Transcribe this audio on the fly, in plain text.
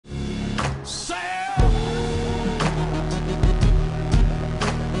Hey,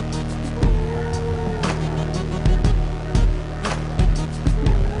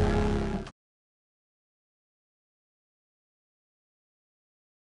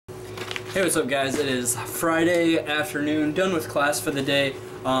 what's up guys? It is Friday afternoon, done with class for the day.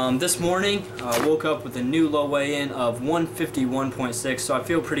 This morning, woke up with a new low weigh-in of 151.6, so I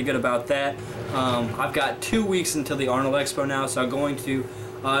feel pretty good about that. I've got 2 weeks until the Arnold Expo now, so I'm going to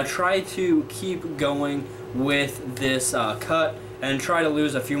try to keep going with this cut and try to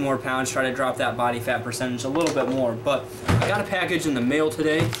lose a few more pounds, try to drop that body fat percentage a little bit more. But I got a package in the mail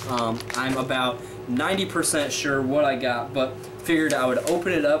today. I'm about 90% sure what I got, but figured I would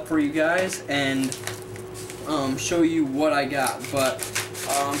open it up for you guys and show you what I got. But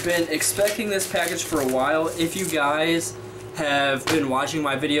I've been expecting this package for a while. If you guys have been watching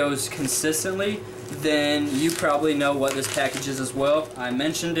my videos consistently, then you probably know what this package is as well. I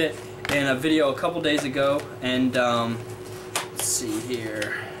mentioned it in a video a couple days ago, and let's see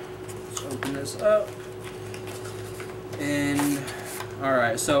here. Let's open this up. And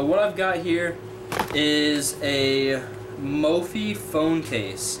alright, so what I've got here is a Mophie phone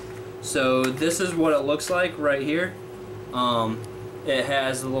case. So this is what it looks like right here. It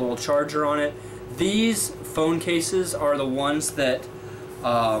has a little charger on it. These phone cases are the ones that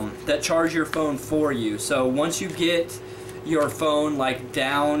that charge your phone for you. So once you get your phone like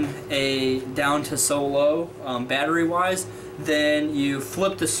down to so low battery wise, then you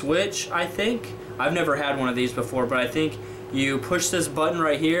flip the switch. I think I've never had one of these before, but I think you push this button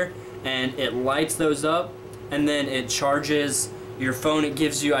right here and it lights those up, and then it charges your phone. It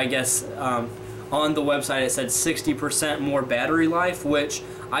gives you, I guess, on the website it said 60% more battery life, which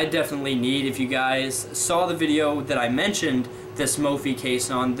I definitely need. If you guys saw the video that I mentioned this Mophie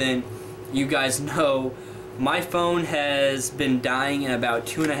case on, then you guys know my phone has been dying in about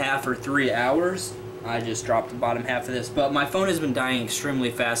 2.5 or 3 hours. I just dropped the bottom half of this, but my phone has been dying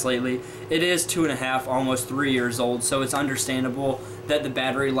extremely fast lately. It is 2.5, almost 3 years old, so it's understandable that the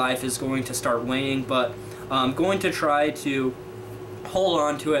battery life is going to start waning, but I'm going to try to hold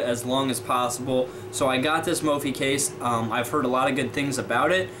on to it as long as possible. So I got this Mophie case. I've heard a lot of good things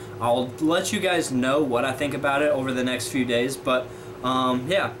about it. I'll let you guys know what I think about it over the next few days, but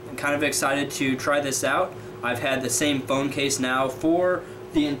yeah, I'm kind of excited to try this out. I've had the same phone case now for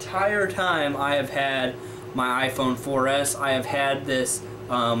the entire time I have had my iPhone 4S. I have had this,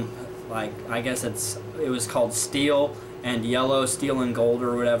 like, I guess it was called steel and yellow, steel and gold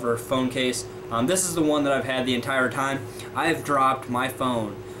or whatever phone case. This is the one that I've had the entire time. I have dropped my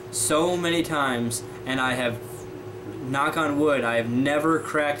phone so many times, and I have, knock on wood, I have never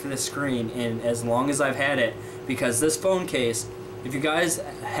cracked the screen in as long as I've had it, because this phone case, if you guys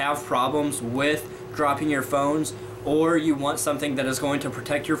have problems with dropping your phones, or you want something that is going to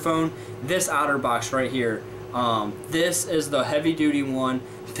protect your phone, this outer box right here, this is the heavy duty one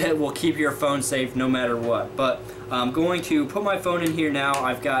that will keep your phone safe no matter what. But I'm going to put my phone in here now.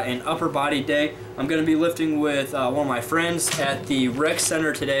 I've got an upper body day. I'm going to be lifting with one of my friends at the rec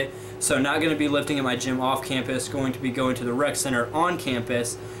center today, so not going to be lifting at my gym off campus, going to be going to the rec center on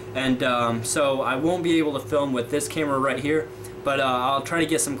campus, and so I won't be able to film with this camera right here, but I'll try to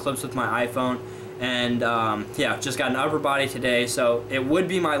get some clips with my iPhone. And yeah, just got an upper body today, so it would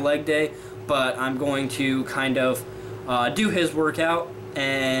be my leg day, but I'm going to kind of do his workout,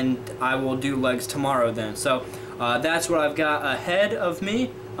 and I will do legs tomorrow then. So that's what I've got ahead of me.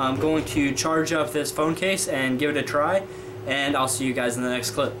 I'm going to charge up this phone case and give it a try, and I'll see you guys in the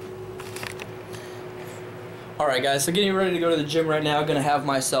next clip. Alright guys, so getting ready to go to the gym right now. Gonna have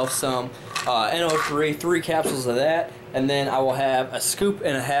myself some NO3, 3 capsules of that, and then I will have a scoop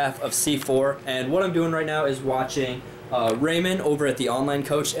and a half of C4. And what I'm doing right now is watching Raymond over at the Online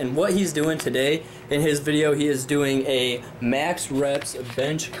Coach, and what he's doing today in his video, he is doing a max reps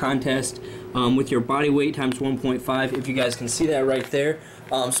bench contest with your body weight times 1.5, if you guys can see that right there.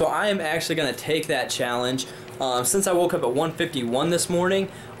 So I am actually going to take that challenge. Since I woke up at 151 this morning,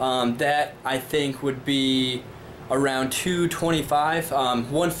 that I think would be around 225.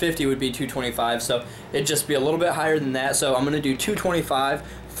 150 would be 225, so it'd just be a little bit higher than that. So I'm going to do 225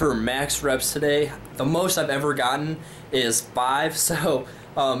 for max reps today. The most I've ever gotten is 5, so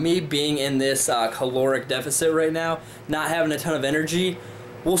me being in this caloric deficit right now, not having a ton of energy,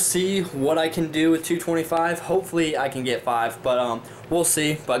 we'll see what I can do with 225. Hopefully I can get 5, but we'll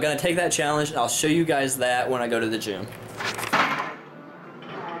see. But I'm going to take that challenge, and I'll show you guys that when I go to the gym.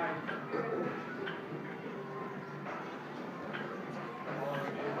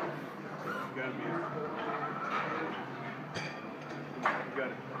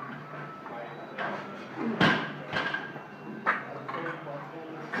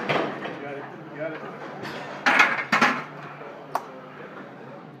 Got it.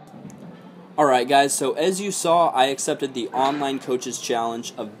 Alright guys, so as you saw, I accepted the online coaches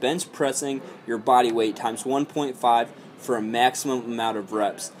challenge of bench pressing your body weight times 1.5 for a maximum amount of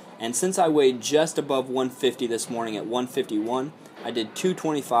reps. And since I weighed just above 150 this morning at 151, I did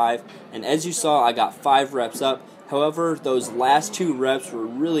 225, and as you saw, I got 5 reps up. However, those last 2 reps were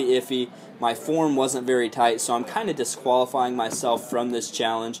really iffy. My form wasn't very tight, so I'm kind of disqualifying myself from this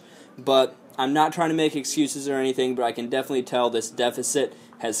challenge. But I'm not trying to make excuses or anything, but I can definitely tell this deficit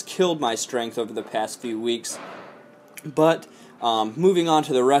has killed my strength over the past few weeks. But moving on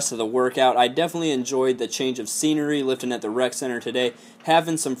to the rest of the workout, I definitely enjoyed the change of scenery lifting at the rec center today,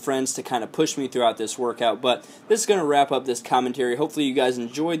 having some friends to kind of push me throughout this workout. But this is going to wrap up this commentary. Hopefully you guys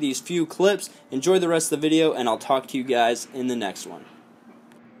enjoyed these few clips, enjoy the rest of the video, and I'll talk to you guys in the next one.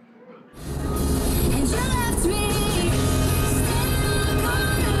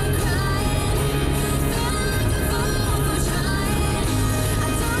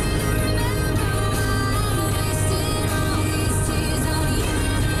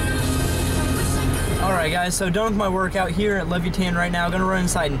 Alright guys, so done with my workout here at Levitan right now. Gonna run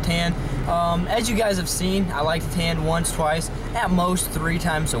inside and tan. As you guys have seen, I like to tan once, twice, at most 3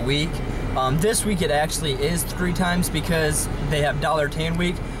 times a week. This week it actually is 3 times because they have $1 tan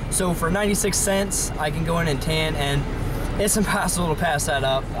week. So for 96 cents, I can go in and tan, and it's impossible to pass that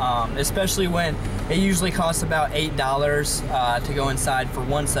up, especially when it usually costs about $8 to go inside for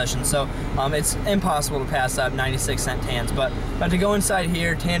one session. So it's impossible to pass up 96-cent tans. But about to go inside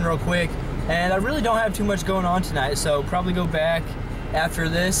here, tan real quick. And I really don't have too much going on tonight, so probably go back after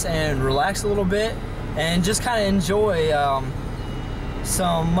this and relax a little bit and just kind of enjoy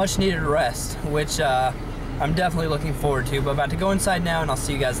some much needed rest, which I'm definitely looking forward to. But about to go inside now, and I'll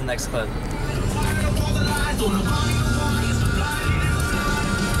see you guys in the next clip.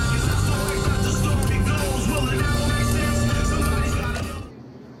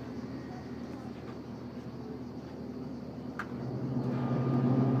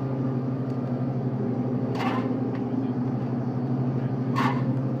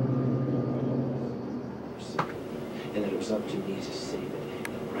 And it was up to me to say that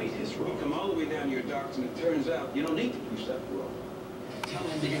the right is wrong. You come all the way down to your docks, and it turns out you don't need to push that wrong. Tell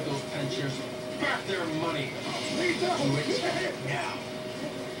them to get those pensioners back their money. They do it now.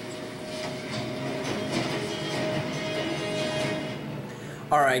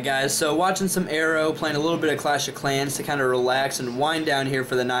 Alright guys, so watching some Arrow, playing a little bit of Clash of Clans to kind of relax and wind down here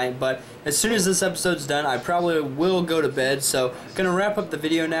for the night. But as soon as this episode's done, I probably will go to bed. So gonna wrap up the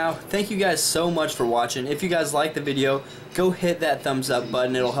video now. Thank you guys so much for watching. If you guys like the video, go hit that thumbs up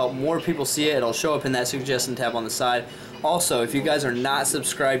button. It'll help more people see it. It'll show up in that suggestion tab on the side. Also, if you guys are not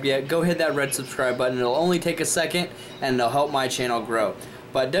subscribed yet, go hit that red subscribe button. It'll only take a second, and it'll help my channel grow.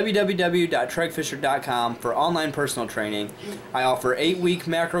 But www.treggfisher.com for online personal training. I offer 8-week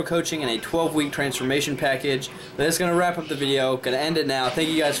macro coaching and a 12-week transformation package. But that's going to wrap up the video. Going to end it now. Thank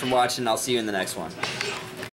you guys for watching. I'll see you in the next one.